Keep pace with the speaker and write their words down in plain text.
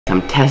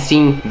I'm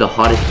testing the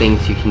hottest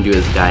things you can do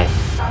as a guy.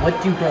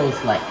 What do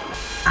girls like?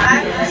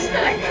 I'm just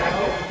gonna go.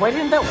 Why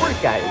didn't that work,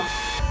 guys?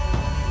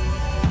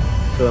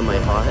 So am I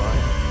hot?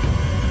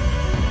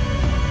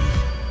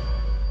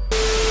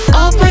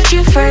 I'll put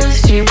you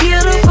first, you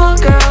beautiful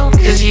girl,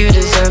 'cause you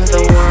deserve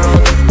the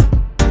world.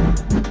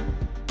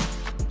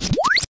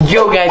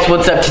 Yo guys,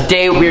 what's up?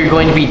 Today we're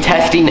going to be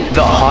testing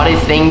the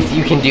hottest things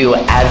you can do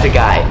as a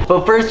guy.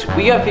 But first,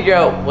 we gotta figure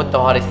out what the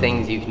hottest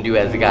things you can do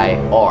as a guy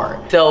are.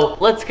 So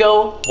let's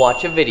go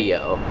watch a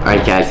video.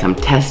 Alright guys, I'm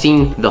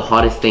testing the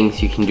hottest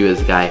things you can do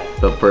as a guy.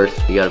 But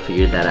first, we gotta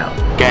figure that out.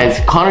 Guys,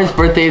 Connor's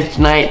birthday is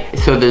tonight,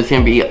 so there's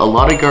gonna be a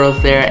lot of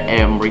girls there,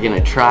 and we're gonna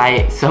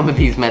try some of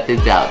these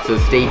methods out, so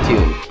stay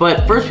tuned.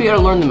 But first, we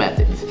gotta learn the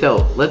methods.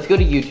 So let's go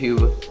to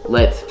YouTube.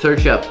 Let's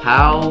search up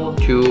how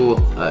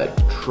to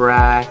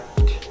attract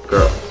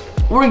girls.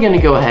 We're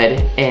gonna go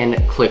ahead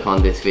and click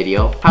on this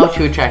video, how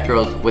to attract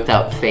girls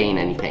without saying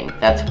anything.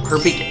 That's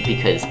perfect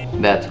because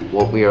that's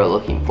what we are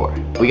looking for.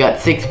 We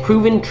got 6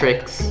 proven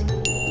tricks.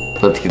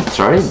 Let's get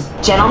started.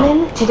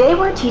 Gentlemen, today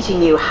we're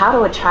teaching you how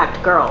to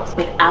attract girls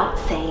without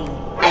saying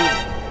anything.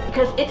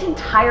 Because it's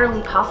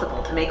entirely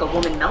possible to make a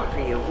woman melt for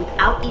you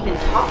without even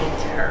talking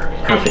to her.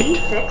 Perfect. And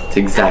these 6 It's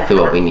exactly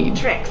what we need.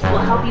 tricks will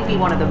help you be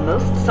one of the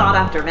most sought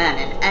after men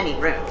in any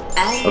room.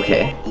 And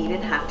Okay. you don't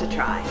even have to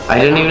try. I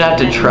don't even have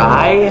to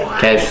try?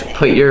 Guys,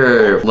 put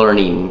your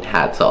learning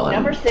hats on.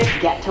 Number 6,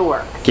 get to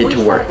work. Get to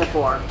We've work. said it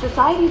before.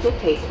 Society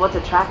dictates what's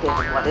attractive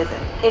and what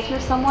isn't. If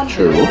you're someone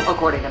True. who,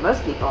 according to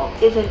most people,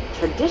 isn't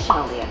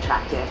traditionally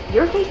attractive,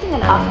 you're facing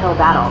an uphill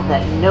battle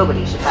that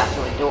nobody should have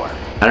to endure.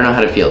 I don't know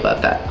how to feel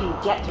about that. You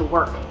get to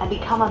work and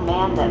become a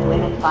man that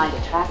women find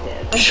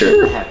attractive. I Sure.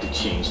 shouldn't have to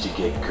change to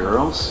get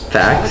girls.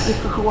 Facts? I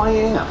for who I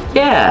am.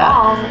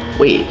 Yeah.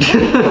 Wait.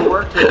 To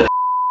work to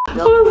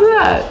What was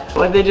that?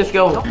 Why'd they just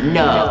go,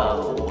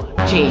 no,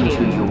 change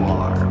who you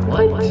are?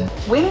 What?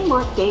 Women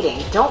worth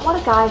dating don't want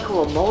a guy who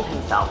will mold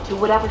himself to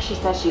whatever she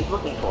says she's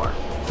looking for.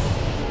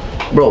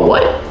 Bro,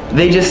 what?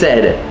 They just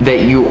said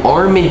that you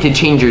are meant to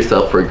change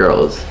yourself for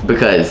girls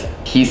because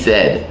he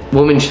said,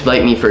 women should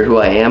like me for who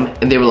I am,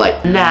 and they were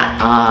like,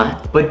 nah.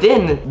 But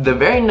then the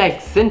very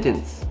next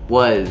sentence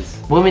was,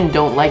 women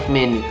don't like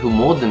men who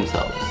mold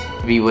themselves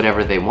to be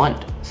whatever they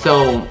want.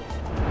 So,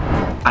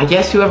 I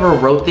guess whoever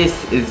wrote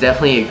this is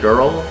definitely a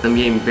girl. I'm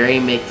getting very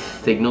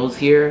mixed signals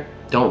here.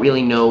 Don't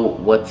really know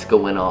what's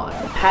going on.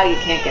 How you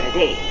can't get a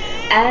date.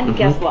 And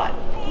guess what?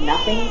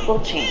 Nothing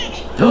will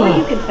change. Or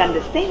you can spend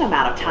the same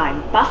amount of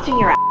time busting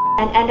your ass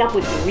and end up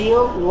with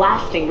real,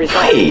 lasting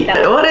results. Wait,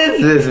 what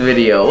is this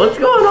video? What's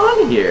going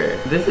on here?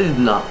 This is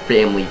not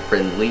family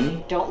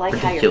friendly. Don't like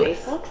how your Ridiculous.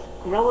 face looks?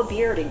 Grow a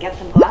beard and get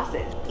some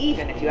glasses,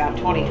 even if you have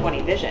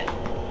 20/20 vision.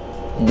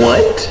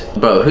 What?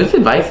 Bro, whose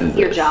advice is this?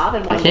 Your job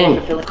and I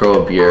can't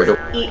grow a beard.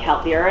 Eat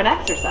healthier and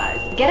exercise.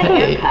 Get a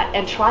Hey. haircut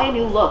and try a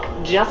new look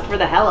just for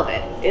the hell of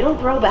it. It'll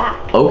grow back.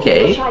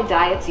 Okay. You'll try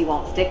diets you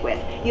won't stick with.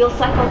 You'll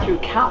cycle through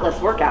countless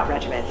workout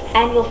regimens,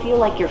 and you'll feel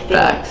like you're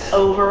failing Facts.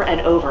 over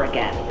and over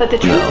again. But the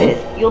truth is,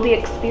 you'll be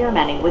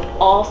experimenting with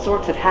all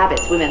sorts of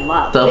habits women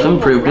love.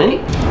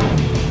 Self-improvement.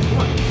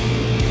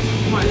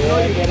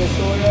 Yeah, get it,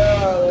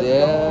 Sawyer.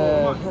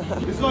 Yeah.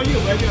 It's not you,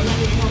 baby. I'm not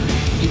going to come.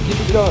 Keep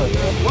it going.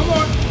 One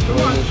more. Come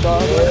on.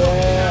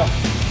 Yeah.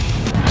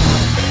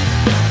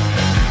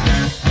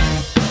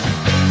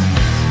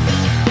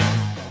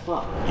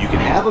 You can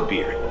have a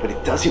beard, but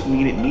it doesn't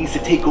mean it needs to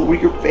take over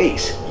your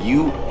face.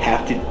 You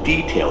have to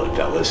detail it,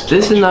 fellas.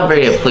 This is not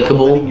very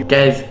applicable.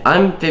 Guys,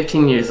 I'm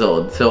 15 years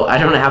old, so I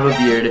don't have a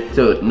beard.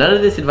 So none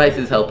of this advice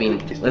is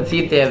helping. Let's see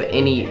if they have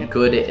any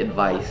good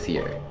advice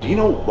here. Do you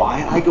know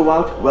why I go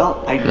out?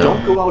 Well, I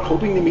don't go out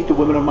hoping to meet the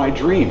women of my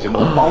dreams and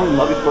we'll fall in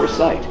love at first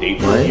sight. Date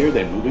for What? a year,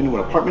 then move into an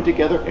apartment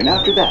together, and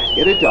after that,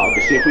 get a dog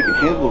to see if we can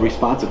handle the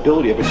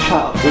responsibility of a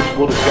child, which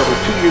we'll discover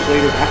 2 years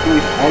later after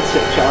we've had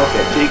said child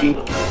at digging.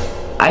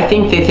 I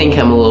think they think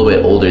I'm a little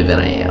bit older than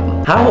I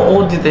am. How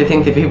old do they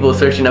think the people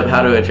searching up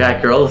how to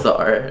attract girls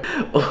are?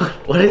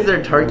 What is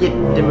their target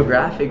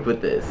demographic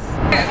with this?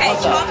 Okay,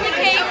 chocolate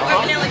cake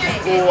or vanilla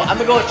cake? Oh, I'm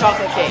gonna go with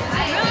chocolate cake.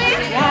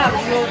 Really? Yeah, I'm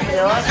gonna go with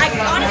vanilla. I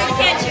honestly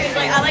can't choose.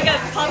 Like, I like a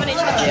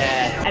combination of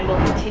Yeah. And we'll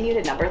continue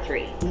to number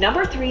 3.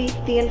 Number 3,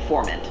 the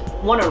informant.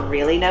 Want to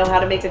really know how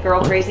to make a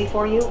girl crazy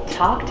for you?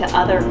 Talk to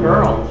other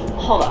girls.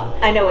 Hold on,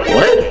 I know what you're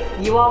What?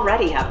 thinking. You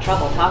already have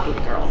trouble talking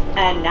to girls,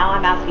 and now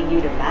I'm asking you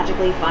to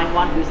magically find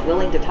one who's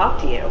willing to talk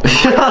to you.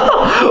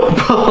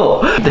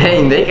 Bro,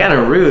 dang, they kind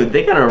of rude.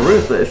 They kind of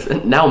ruthless.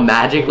 Now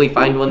magically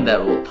find one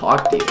that will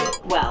talk to you.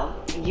 Well,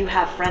 you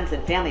have friends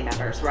and family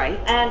members, right?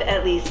 And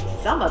at least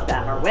some of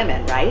them are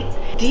women, right?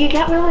 Do you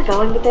get where we're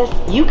going with this?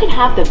 You can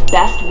have the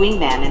best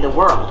wingman in the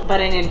world, but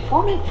an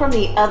informant from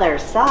the other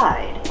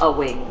side, a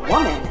wing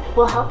woman,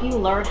 will help you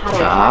learn how to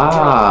attract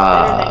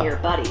girls better than your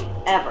buddy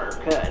ever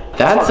could.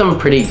 That's some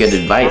pretty good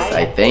advice,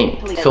 I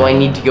think. So I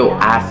need to go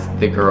ask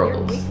the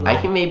girls. I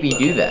can maybe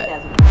do that.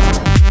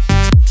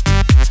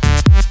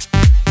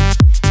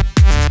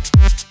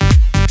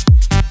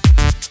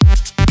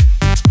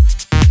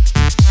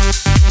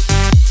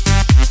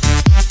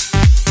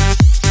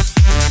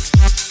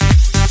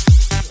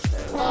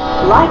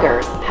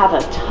 Ligers have a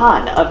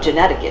ton of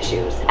genetic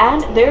issues,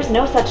 and there's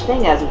no such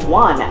thing as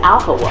one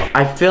alpha wolf.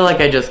 I feel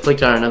like I just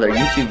clicked on another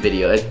YouTube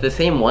video. It's the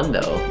same one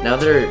though. Now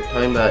they're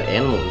talking about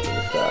animals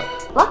and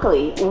stuff.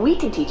 Luckily, we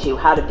can teach you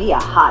how to be a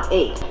hot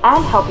 8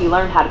 and help you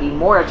learn how to be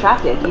more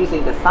attractive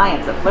using the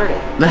science of flirting.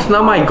 That's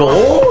not my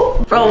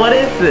goal? Bro, what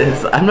is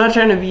this? I'm not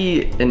trying to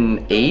be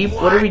an ape.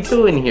 What are we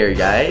doing here,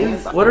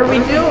 guys? What are we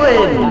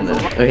doing?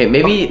 Okay,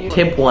 maybe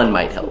tip 1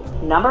 might help.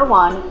 Number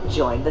 1,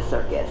 join the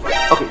circus.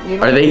 Okay,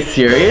 Are they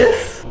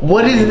serious?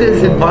 What is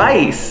this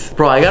advice?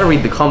 Bro, I gotta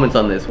read the comments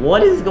on this.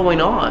 What is going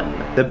on?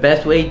 The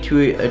best way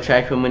to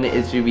attract women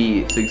is to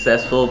be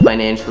successful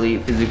financially,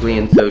 physically,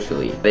 and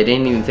socially. They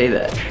didn't even say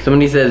that.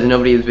 Somebody says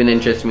nobody has been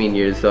interested in me in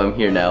years, so I'm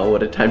here now.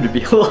 What a time to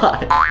be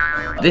alive.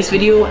 This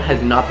video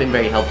has not been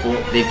very helpful.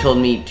 They've told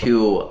me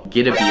to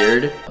get a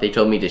beard. They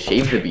told me to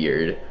shave the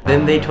beard.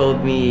 Then they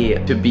told me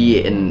to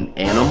be an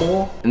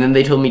animal. And then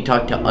they told me to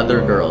talk to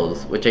other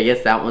girls, which I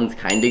guess that one's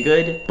kind of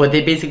good. But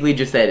they basically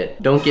just said,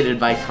 don't get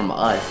advice from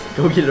us.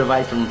 Go get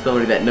advice from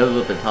somebody that knows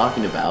what they're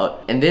talking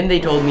about. And then they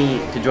told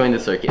me to join the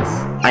circus.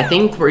 I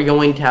think we're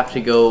going to have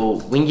to go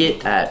wing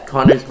it at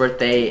Connor's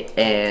birthday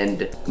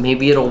and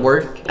maybe it'll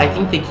work. I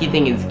think the key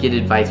thing is get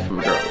advice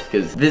from girls,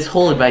 because this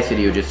whole advice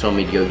video just told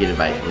me to go get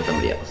advice from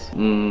somebody else.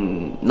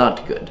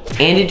 Not good.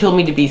 And it told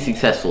me to be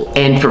successful.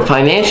 And for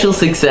financial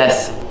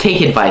success,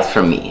 take advice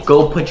from me.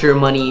 Go put your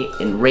money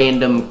in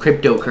random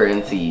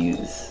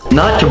cryptocurrencies.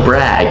 Not to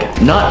brag,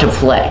 not to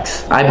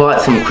flex. I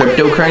bought some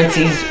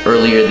cryptocurrencies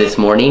earlier this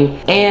morning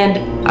and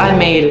I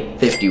made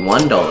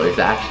 $51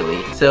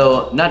 actually.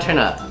 So not trying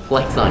to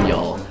flex on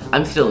y'all.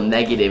 I'm still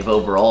negative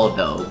overall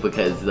though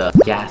because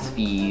gas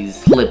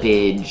fees,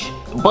 slippage.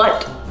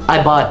 But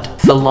I bought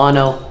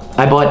Solano.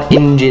 I bought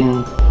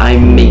Engine. I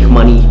make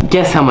money.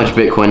 Guess how much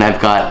Bitcoin I've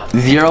got?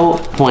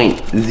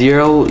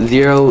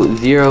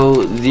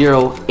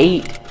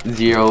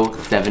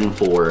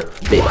 0.0008074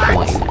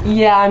 Bitcoin.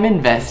 Yeah, I'm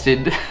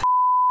invested.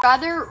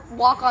 Rather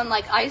walk on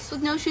like ice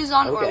with no shoes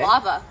on or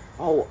lava.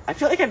 Oh, I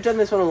feel like I've done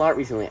this one a lot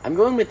recently. I'm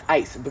going with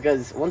ice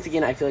because once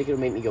again, I feel like it'll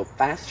make me go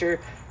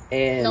faster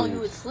and... No, you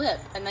would slip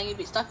and then you'd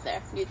be stuck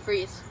there. You'd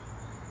freeze.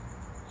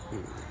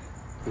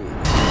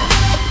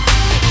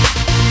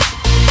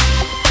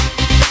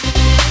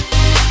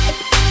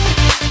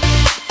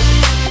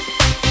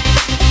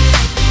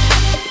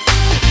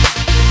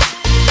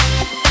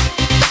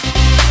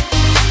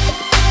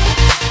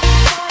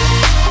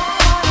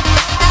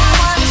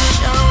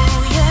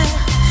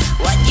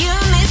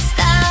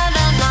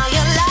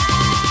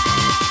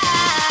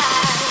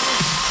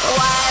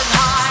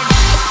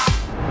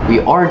 We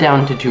are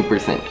down to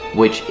 2%,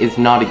 which is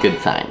not a good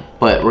sign.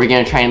 But we're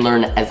gonna try and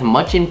learn as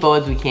much info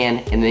as we can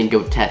and then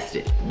go test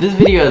it. This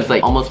video has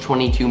like almost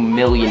 22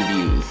 million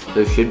views, so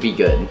it should be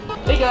good.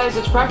 Hey guys,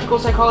 it's Practical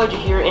Psychology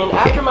here, and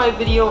after my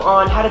video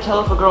on how to tell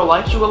if a girl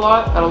likes you a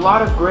lot, and a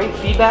lot of great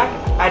feedback,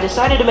 I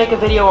decided to make a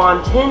video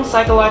on 10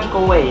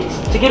 psychological ways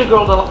to get a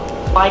girl to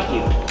like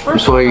you.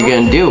 First, so what are you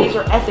gonna do? These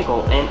are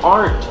ethical and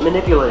aren't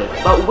manipulative,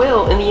 but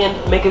will, in the end,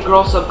 make a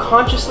girl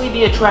subconsciously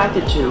be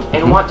attracted to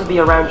and want to be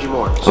around you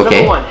more. So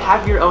number 1,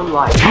 have your own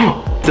life.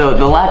 So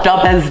the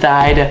laptop has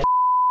died.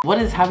 What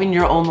does having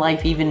your own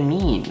life even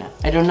mean?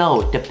 I don't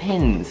know,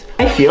 depends.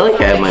 I feel like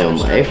I have my own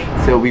life,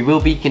 so we will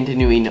be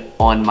continuing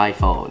on my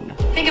phone.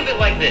 Think of it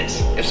like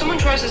this. If someone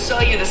tries to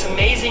sell you this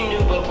amazing new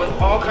book with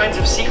all kinds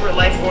of secret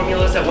life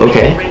formulas that will make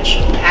you rich,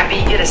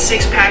 happy, get a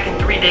 6-pack in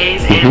 3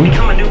 days, and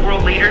become a new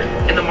world leader,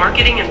 and the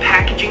marketing and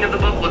packaging of the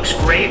book looks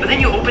great, but then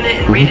you open it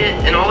and read it,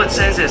 and all it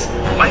says is,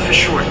 life is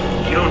short.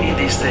 You don't need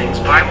these things.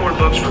 Buy more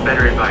books for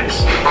better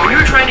advice. When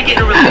you're trying to get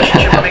in a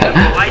relationship or make a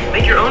good life,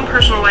 make your own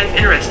personal life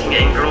interesting,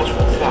 and girls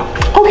will flock.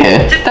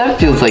 Okay, that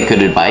feels like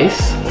good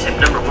advice. Tip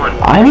number 1,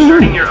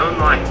 starting your own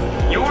life.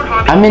 Your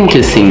hobby I'm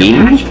into singing.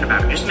 You're passionate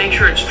about. Just make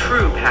sure it's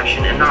true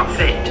passion and not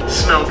faked.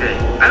 Smell good.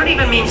 I don't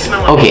even mean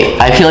smell okay,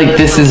 I feel like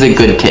this is a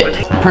good tip.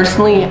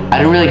 Personally, I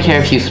don't really care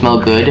if you smell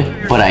good,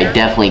 but I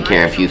definitely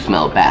care if you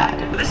smell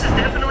bad. This is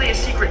definitely a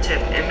secret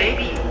tip, and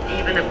maybe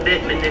even a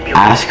bit manipulative.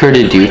 Ask her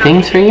to do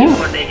things for you?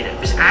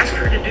 Just ask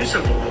her to do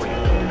something for you.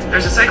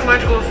 There's a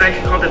psychological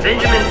effect called the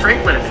Benjamin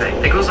Franklin effect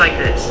that goes like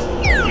this.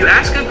 You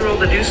ask a girl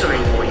to do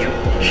something for you,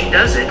 she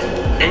does it,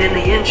 and in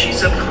the end she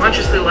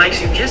subconsciously likes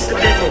you just a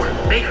bit more.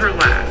 Make her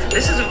laugh.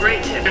 This is a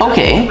great tip.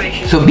 Okay,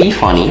 so be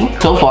funny.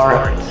 So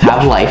far,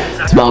 have life,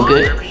 smell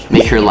good,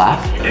 make her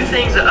laugh. Do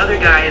things that other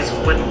guys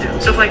wouldn't do.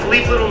 So like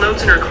leave little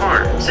notes in her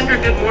car, send her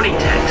good morning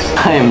text.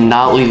 I am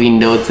not leaving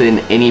notes in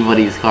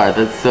anybody's car.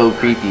 That's so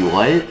creepy.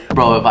 What?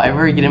 Bro, if I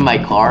ever get in my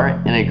car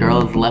and a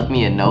girl has left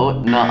me a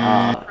note,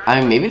 nuh-uh. I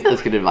mean, maybe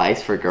that's good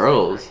advice for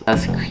girls.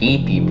 That's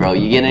creepy, bro.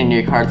 You get in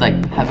your car, it's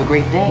like, have a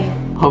great day.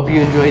 Hope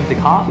you enjoyed the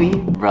coffee.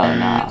 Bro,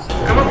 nah.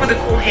 Come up with a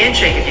cool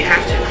handshake if you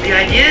have to. The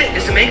idea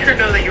is to make her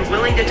know that you're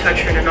willing to touch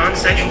her in a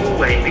non-sexual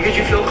way because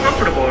you feel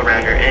comfortable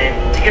around her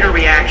and to get a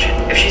reaction.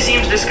 If she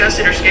seems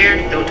disgusted or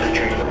scared, don't touch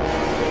her anymore.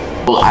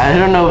 Well, I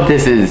don't know if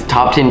this is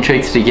top 10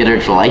 tricks to get her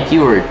to like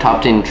you or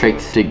top 10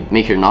 tricks to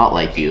make her not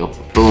like you.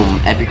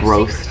 Boom, epic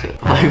roast.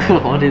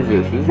 What is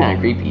this? This is kind of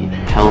creepy.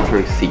 Tell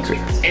her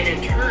secrets. And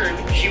in turn,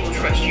 she will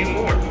trust you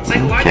more.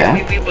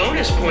 Psychologically, we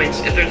bonus points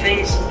if they're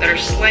things that are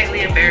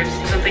slightly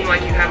embarrassing. Something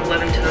like you have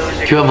 11 toes.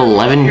 Do you have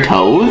 11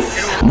 toes?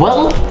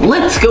 Well,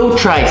 let's go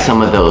try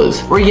some of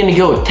those. We're gonna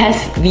go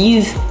test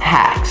these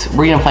hacks.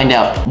 We're gonna find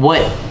out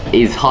what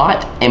is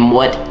hot and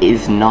what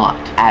is not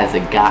as a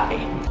guy.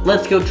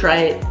 Let's go try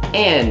it,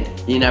 and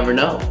you never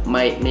know,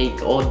 might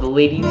make all the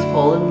ladies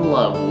fall in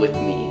love with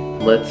me.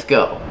 Let's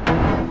go.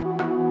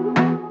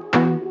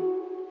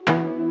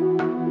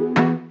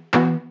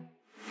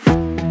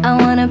 I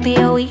wanna be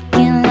a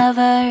weekend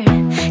lover.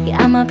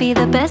 Yeah, I'ma be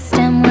the best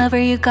damn lover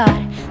you got.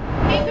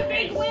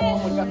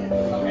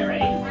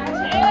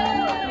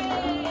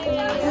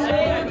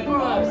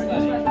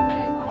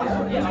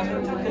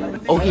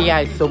 Okay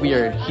guys, so we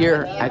are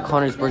here at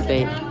Connor's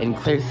birthday and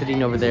Claire's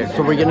sitting over there.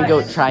 So we're gonna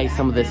go try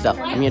some of this stuff.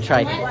 I'm gonna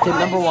try tip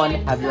number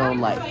 1, have your own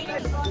life.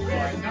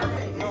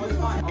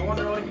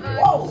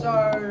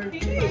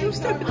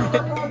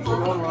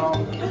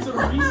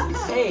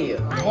 Hey,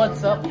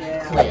 what's up,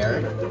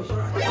 Claire?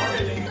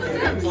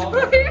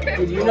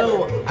 Did you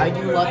know I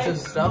do lots of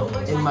stuff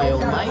in my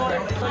own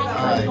life?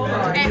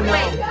 And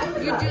wait,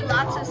 you do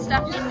lots of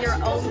stuff in your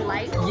own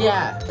life?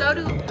 Yeah. So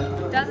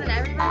doesn't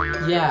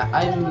everybody? Yeah,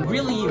 I'm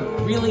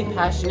really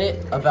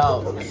passionate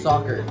about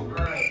soccer.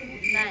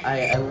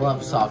 Nice. I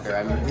love soccer.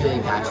 I'm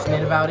really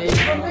passionate about it.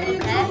 Okay.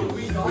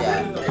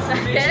 Yeah. Is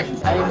that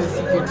it? I have a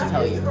secret to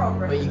tell you,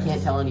 but you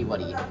can't tell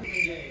anybody.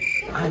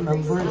 I'm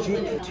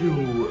allergic to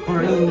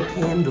burning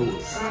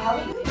candles.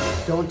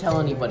 Don't tell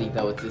anybody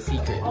though, it's a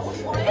secret.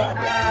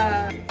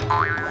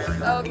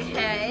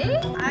 Okay.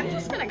 I'm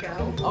just gonna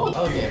go. Oh,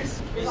 okay.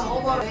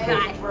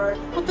 Bye.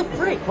 What the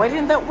frick? Why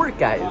didn't that work,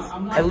 guys?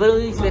 I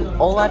literally spent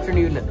all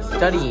afternoon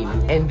studying,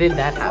 and then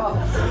that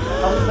happened.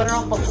 I was better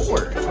off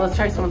before. So let's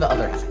try some of the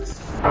other hacks.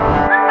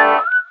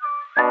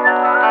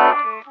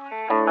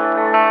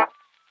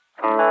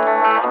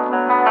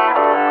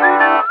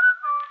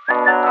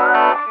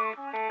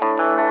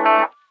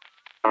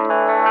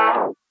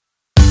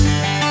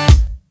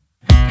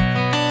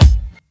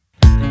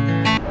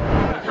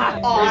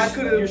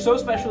 You're so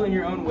special in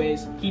your own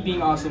ways. Keep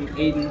being awesome,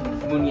 Aiden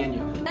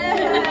Munyenyo.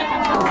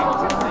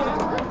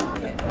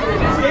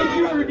 Thank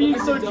you for being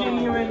so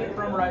genuine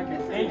from Riker.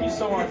 Thank you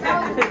so much.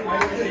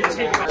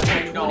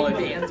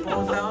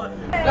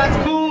 That's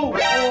cool.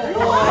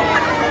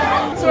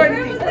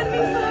 Sorry.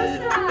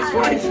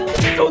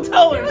 Don't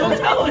tell her. Don't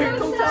tell her.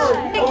 Don't tell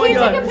her. Hey, can you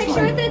take a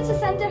picture with it to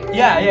send to her?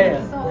 Yeah.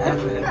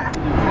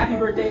 Happy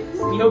birthday.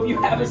 We hope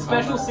you have a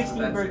special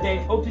 16th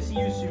birthday. Hope to see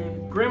you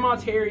soon. Grandma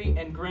Terry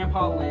and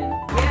Grandpa Lynn.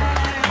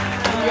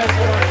 Thank you guys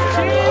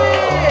so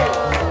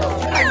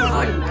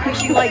much.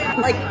 Cheers!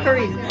 Like,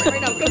 hurry.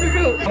 Right now,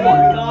 go. Come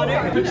on,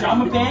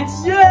 pajama pants.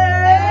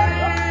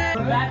 Yeah!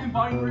 Bath and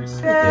Body Works.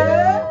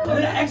 Yeah! And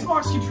then an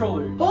Xbox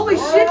controller. Holy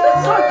shit,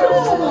 that's so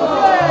cool!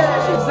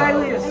 Yeah!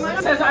 Exactly. It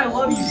says I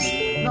love you.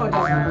 No, it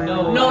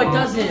doesn't. No, it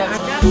doesn't. That's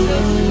so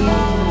sweet.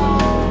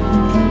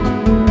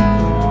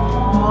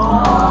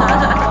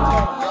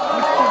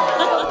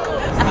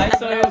 Hi,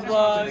 Sawyer's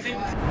vlog.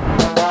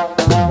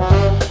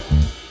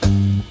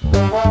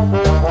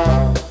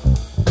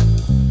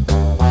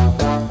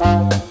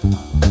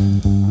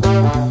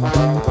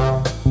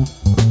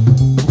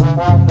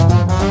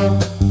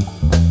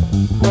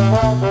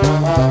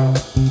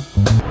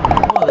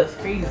 Oh, that's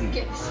crazy.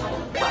 Yeah.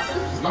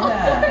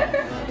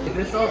 Is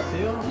this salt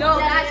too? No,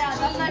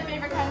 that's my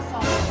favorite kind of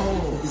salt.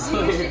 Oh, You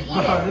should eat it. I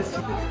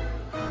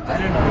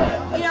don't know that.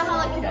 You know how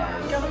like you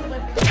go with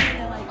whipped cream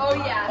and like. Oh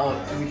yeah. Oh,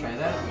 can we try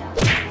that?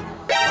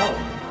 Yeah. Oh.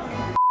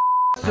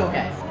 So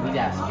guys, I need to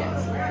ask you guys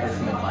for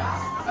some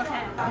advice.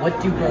 Okay. What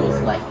do girls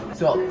like?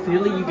 So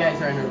clearly you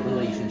guys are in a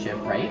relationship,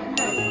 right?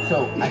 So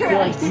I feel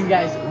like you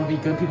guys would be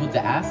good people to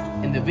ask.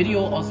 And the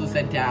video also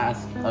said to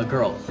ask a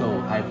girl.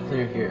 So I have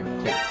clear here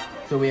too.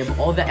 So we have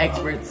all the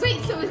experts.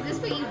 Wait, so is this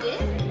what you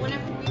did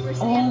whenever we were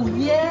Oh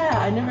yeah,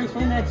 I never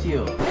explained that to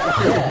you.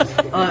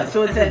 Yeah.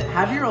 So it said,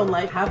 have your own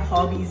life, have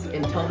hobbies,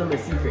 and tell them a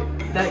secret.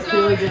 That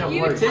clearly didn't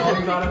work. He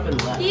got up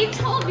and left. He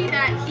told me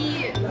that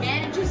he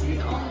manages his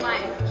own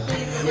life.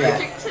 He's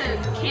allergic to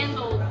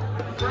candle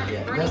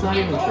burning. That's not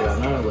even true.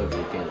 I'm not allergic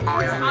to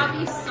candles. His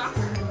hobby is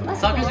soccer.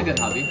 Soccer's a good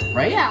hobby,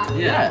 right?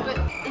 Yeah. But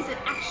is it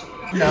actually?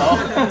 No.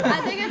 I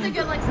think it's a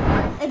good like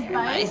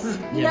advice.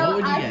 You know,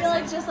 I feel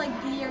like just like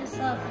be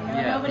yourself. You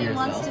know, nobody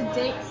wants to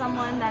date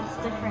someone that's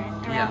different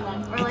around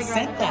them. Or like it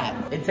said that.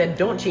 It said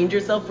don't change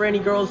yourself for any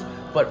girls,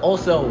 but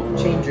also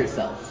change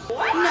yourself.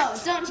 No,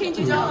 don't change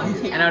yourself.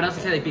 And I would also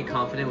say like be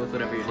confident with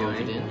whatever you're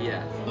doing.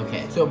 Yeah.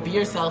 Okay. So be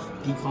yourself,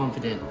 be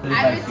confident.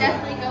 I would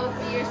definitely go with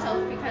be yourself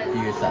because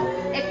be yourself.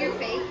 If you're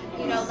fake,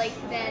 you know, like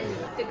then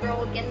the girl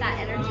would get that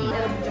energy.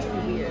 It would just be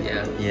weird.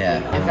 Yeah.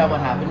 Yeah. Is that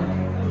what happened?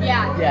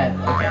 Yeah. Yeah.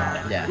 Okay.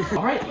 Yeah.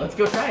 All right. Let's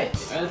go try it.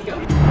 All right, let's go.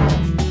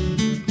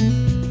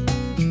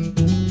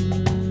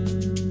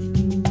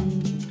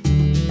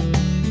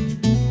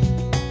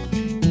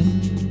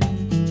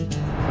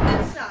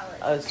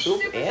 A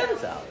soup and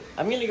salad.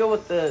 I'm gonna go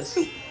with the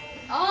soup.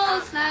 Oh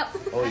snap!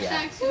 Oh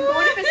yeah.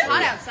 What if it's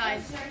hot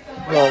outside?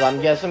 Well, I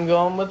guess I'm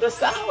going with the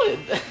salad.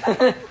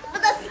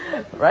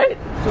 Right?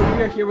 So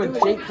we are here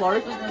with Jake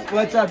Clark.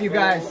 What's up, you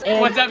guys?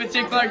 And what's up? It's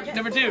Jake Clark,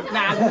 number 2.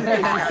 Nah, this is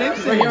Casey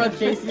Simpson. We're here with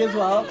Casey as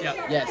well. Yep.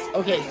 Yes.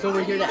 Okay, so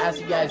we're here to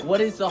ask you guys,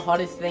 what is the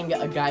hottest thing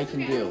a guy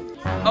can do?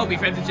 Oh, be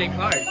friends with Jake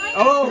Clark.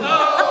 Oh!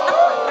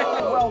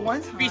 Well,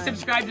 one time. Be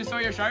subscribed to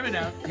Sawyer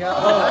Sharbino. Yeah,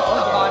 oh, that's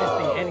the hottest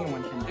thing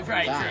anyone can do.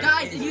 Right, true.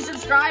 Guys, if you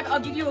subscribe, I'll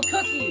give you a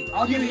cookie.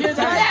 I'll give you a 10.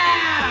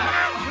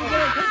 Yeah! You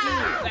get a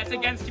cookie. That's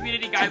against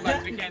community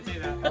guidelines. We can't say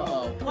that.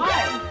 Uh-oh. Why?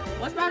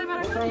 What's bad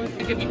about a cookie?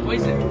 It could be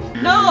poison.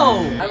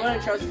 No! I want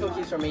to trust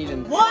cookies from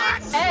Aiden.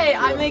 What? Hey,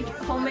 I make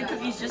homemade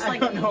cookies just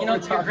like,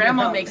 your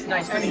grandma makes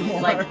nice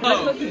cookies. Like,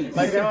 good cookies.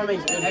 My grandma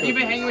makes good Have you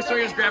been hanging with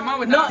Sawyer's grandma?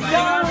 With No.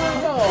 I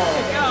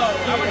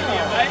want to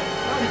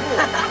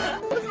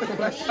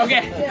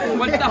Okay,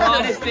 what's the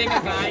hottest thing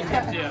a guy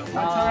can do?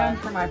 One time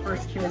for my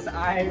first kiss,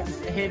 I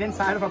hid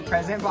inside of a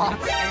present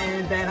box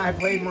and then I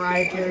played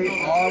Mariah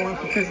Carey. All I want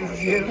for Christmas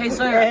is you. Hey,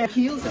 Sawyer.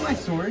 Heels in my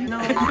sword?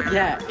 No.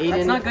 Yeah, Aiden.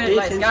 That's not good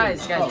advice.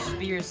 Guys, Oh. just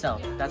be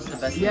yourself. That's the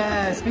best.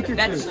 Yeah, speak your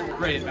That's truth.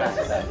 great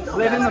advice.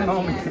 Live in the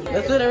moment.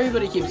 That's what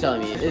everybody keeps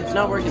telling me. It's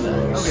not working though.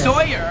 Okay.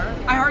 Sawyer?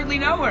 I hardly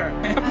know her.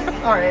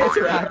 Alright, it's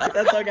a wrap.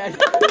 That's all, guys.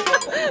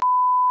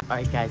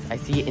 Alright, guys, I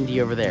see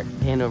Indi over there.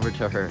 Hand over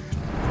to her.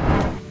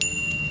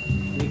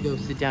 Let me go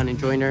sit down and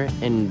join her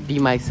and be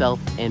myself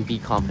and be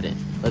confident.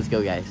 Let's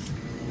go, guys.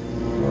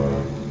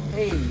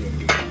 Hey,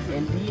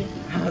 Indi,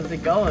 how's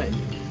it going?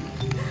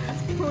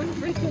 It's going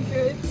pretty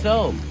good.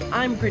 So,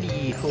 I'm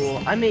pretty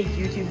cool. I make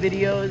YouTube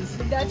videos.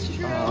 That's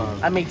true.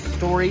 I make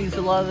stories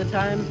a lot of the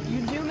time.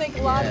 You do make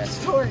a lot of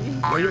stories.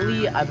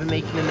 Lately, I've been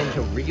making them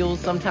into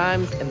reels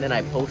sometimes, and then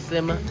I post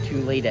them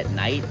too late at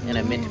night, and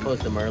I meant to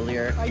post them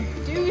earlier. I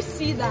do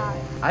see that.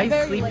 I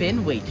Very sleep late.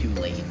 in way too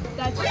late.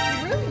 That's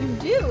true, you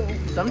do.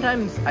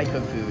 Sometimes I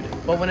cook food,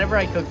 but whenever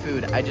I cook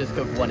food, I just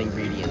cook one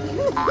ingredient.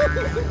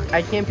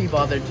 I can't be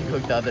bothered to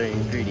cook the other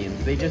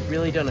ingredients. They just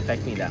really don't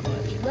affect me that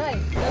much. Right.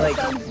 That Like,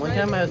 sounds one right.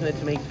 time I was meant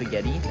to make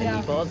spaghetti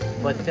and meatballs,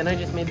 but then I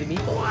just made the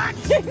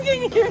meatballs. Didn't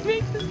you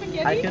make the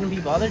spaghetti? I couldn't be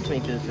bothered to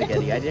make the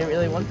spaghetti. I didn't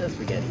really want the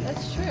spaghetti.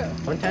 That's true.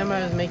 One time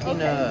I was making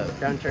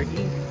ground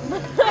turkey,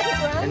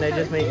 Ground and I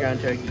just made ground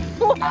turkey.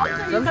 What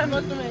are you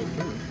supposed to make?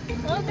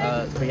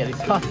 Okay. Spaghetti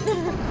sauce.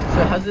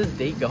 So how's this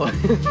date going?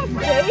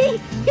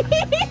 Date?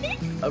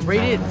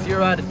 Rate it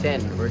 0 out of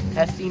 10. We're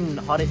testing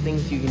the hottest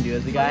things you can do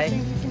as a guy.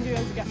 Things you can do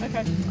as a guy.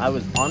 Okay. I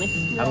was honest.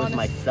 You're I was honest.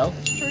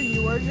 myself. Sure,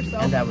 you were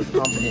yourself. And I was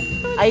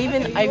confident. I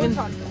even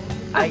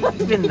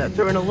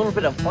threw in a little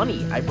bit of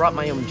funny. I brought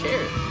my own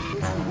chair.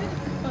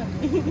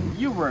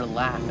 You were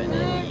laughing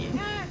at me.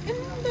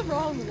 In the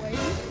wrong way.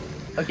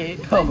 Okay,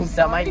 so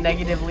that might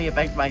negatively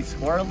affect my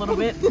score a little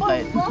bit,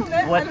 but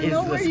what is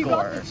the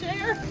score? The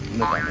chair.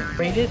 No comment.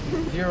 Rate it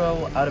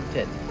 0 out of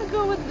 10. I'll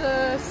go with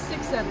the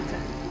 6 out of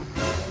 10.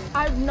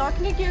 I'm not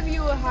going to give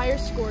you a higher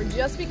score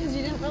just because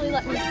you didn't really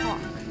let me talk.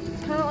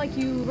 It's kind of like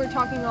you were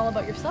talking all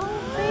about yourself.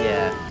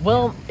 Yeah.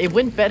 Well, it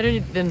went better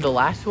than the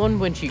last one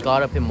when she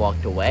got up and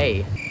walked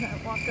away.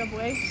 I walked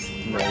away.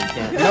 No, you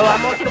can't. No,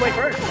 I'm walking away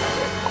first.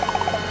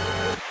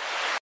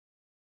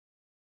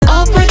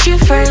 I'll put you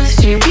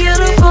first, you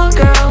beautiful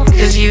girl,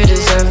 'cause you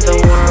deserve the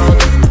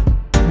world.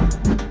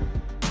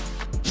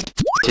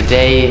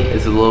 Today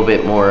is a little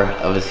bit more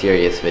of a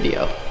serious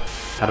video.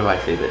 How do I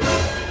say this?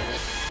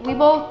 We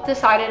both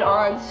decided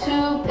on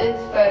soup is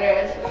better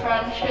as a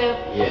friendship.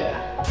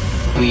 Yeah.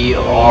 We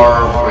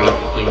are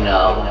breaking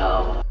up.